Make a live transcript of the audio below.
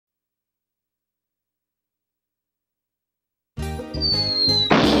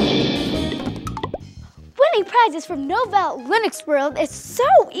Winning prizes from Novell Linux World is so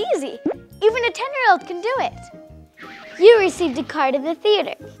easy. Even a 10-year-old can do it. You received a card in the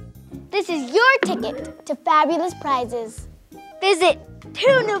theater. This is your ticket to fabulous prizes. Visit 2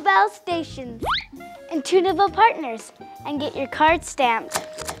 Novell stations and 2 Novell partners and get your card stamped.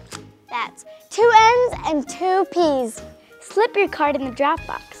 That's 2 N's and 2 P's. Slip your card in the drop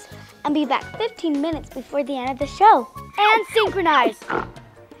box and be back 15 minutes before the end of the show. And synchronize.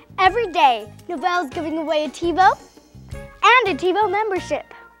 Every day, Novell is giving away a TiVo and a TiVo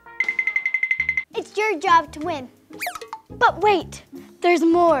membership. It's your job to win. But wait, there's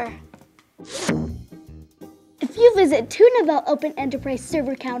more. If you visit 2 Novell Open Enterprise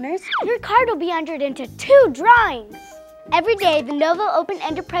server counters, your card will be entered into 2 drawings. Every day, the Novell Open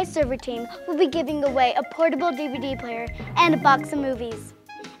Enterprise server team will be giving away a portable DVD player and a box of movies.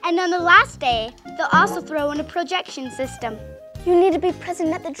 And on the last day, they'll also throw in a projection system. You need to be present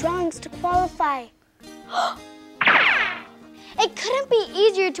at the drawings to qualify. It couldn't be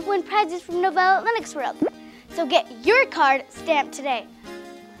easier to win prizes from Novell Linux World. So get your card stamped today.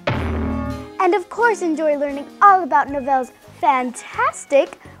 And of course, enjoy learning all about Novell's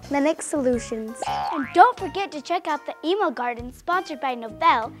fantastic Linux solutions. And don't forget to check out the email garden sponsored by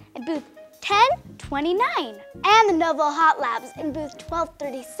Novell in booth 1029 and the Novell Hot Labs in booth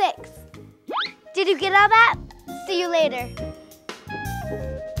 1236. Did you get all that? See you later.